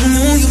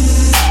 you.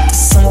 There's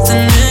something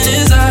in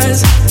his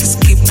eyes, he's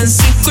keeping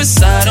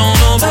secrets. I don't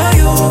know about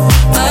you,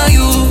 about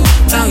you,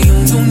 about you,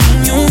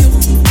 you.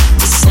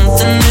 There's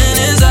something in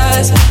his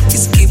eyes,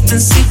 he's keeping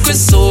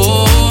secrets. Oh.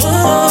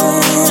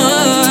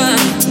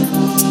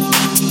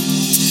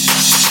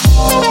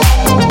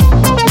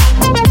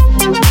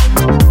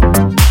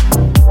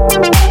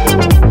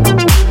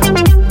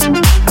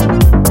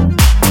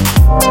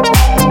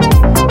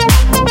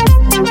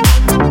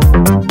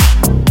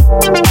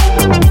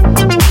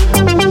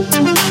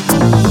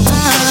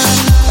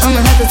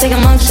 Take a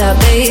mugshot,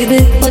 baby.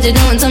 What you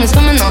doing? Tell me,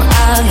 coming on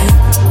out here.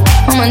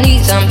 On my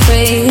knees, I'm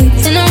praying.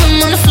 In the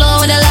room on the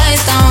floor with the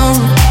lights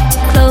down.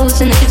 Clothes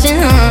in the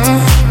kitchen,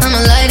 I'ma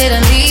light it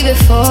and leave it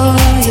for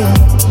you.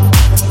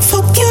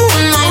 Fuck you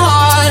in my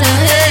heart and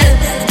head.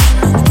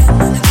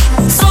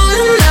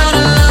 Falling out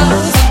of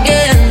love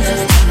again.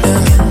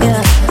 Yeah.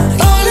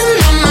 Falling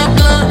on my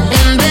blood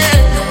in bed.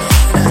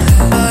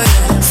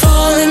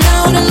 Falling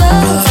out of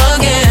love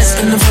again. It's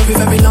been a very,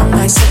 very long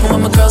night sitting with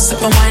my girl,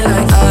 sipping wine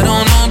like I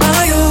don't know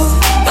about you,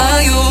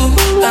 about you,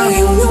 about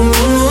you.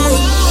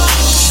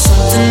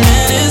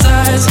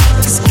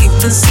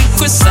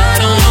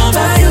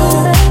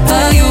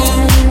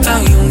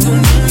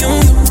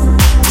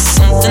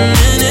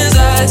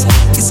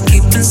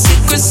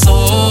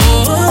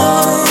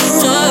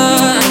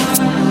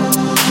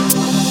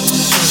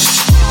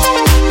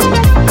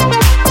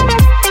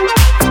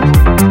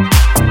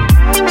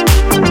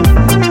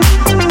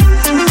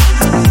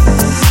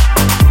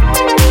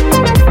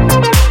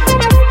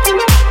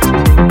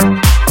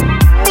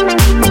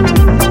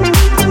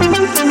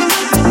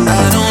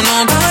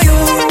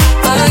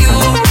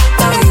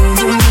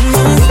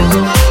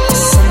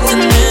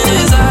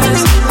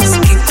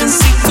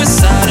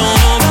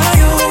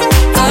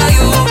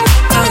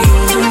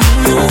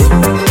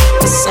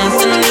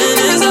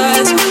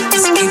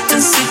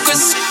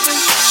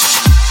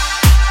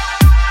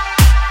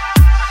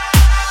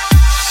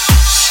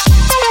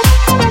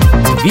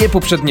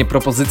 poprzednie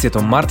propozycje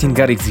to Martin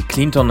Garrix i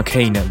Clinton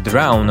Kane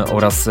Drown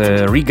oraz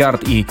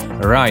Regard i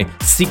Rye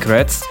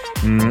Secrets.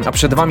 A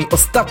przed Wami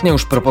ostatnia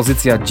już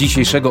propozycja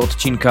dzisiejszego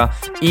odcinka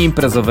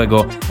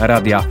imprezowego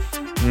radia.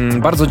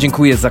 Bardzo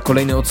dziękuję za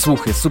kolejne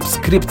odsłuchy,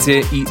 subskrypcje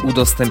i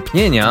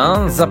udostępnienia.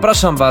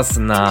 Zapraszam Was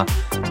na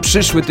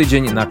przyszły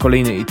tydzień na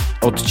kolejny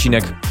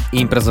odcinek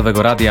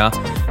imprezowego radia.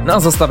 No a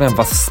zostawiam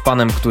Was z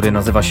panem, który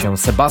nazywa się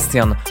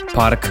Sebastian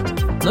Park,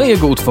 no i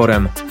jego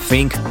utworem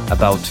Think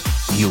About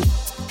You.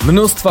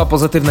 Mnóstwa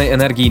pozytywnej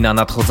energii na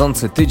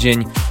nadchodzący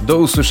tydzień. Do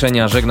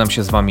usłyszenia, żegnam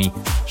się z Wami,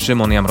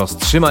 Szymon Jamroz.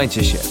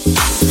 Trzymajcie się.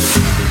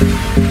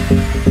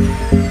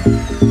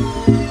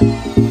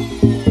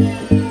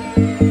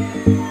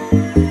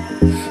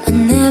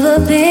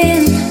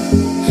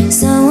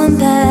 Someone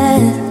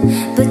bad,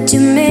 but you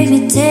make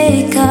me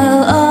take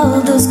out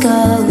all those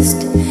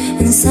ghosts,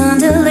 and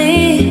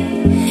suddenly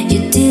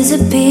you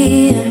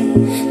disappear.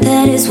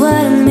 That is what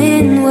I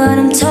mean, what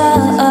I'm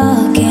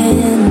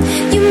talking.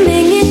 You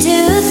make me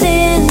do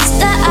things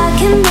that I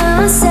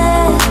cannot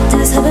say.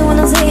 This happen when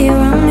I say you're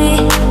on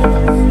me.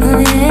 Oh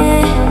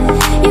yeah,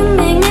 you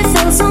make me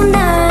feel so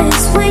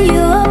nice when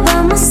you are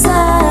by my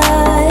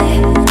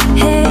side.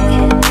 Hey,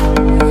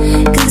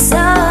 'cause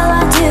all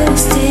I do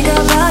is think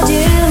about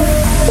you.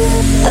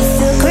 I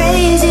feel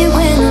crazy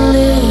when I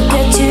look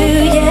at you,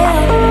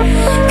 yeah.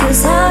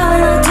 'Cause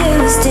all I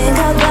do is think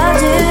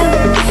about you.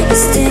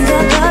 Just think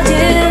about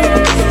you.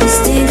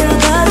 Just think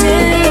about you,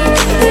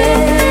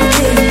 yeah.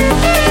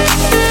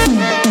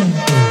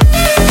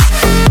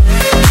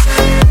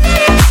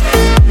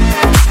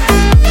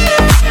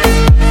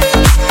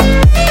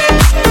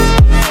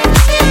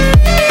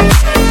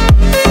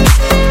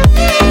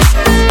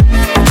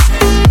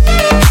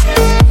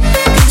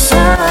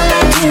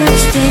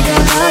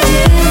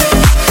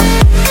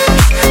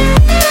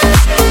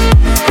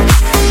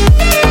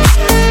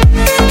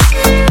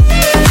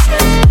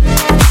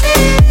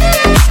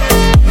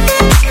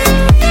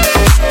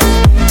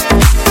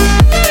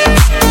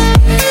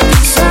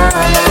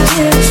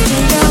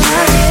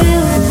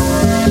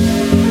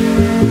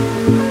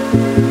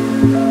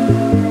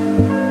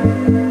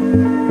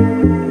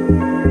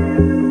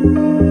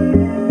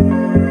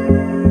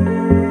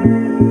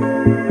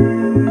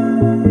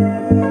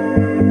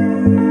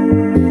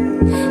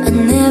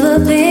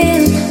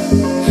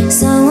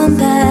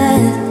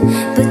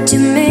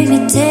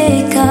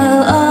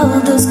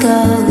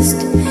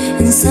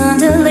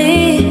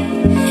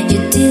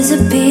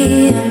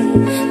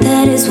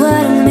 That is what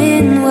I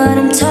mean, what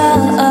I'm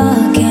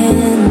talking.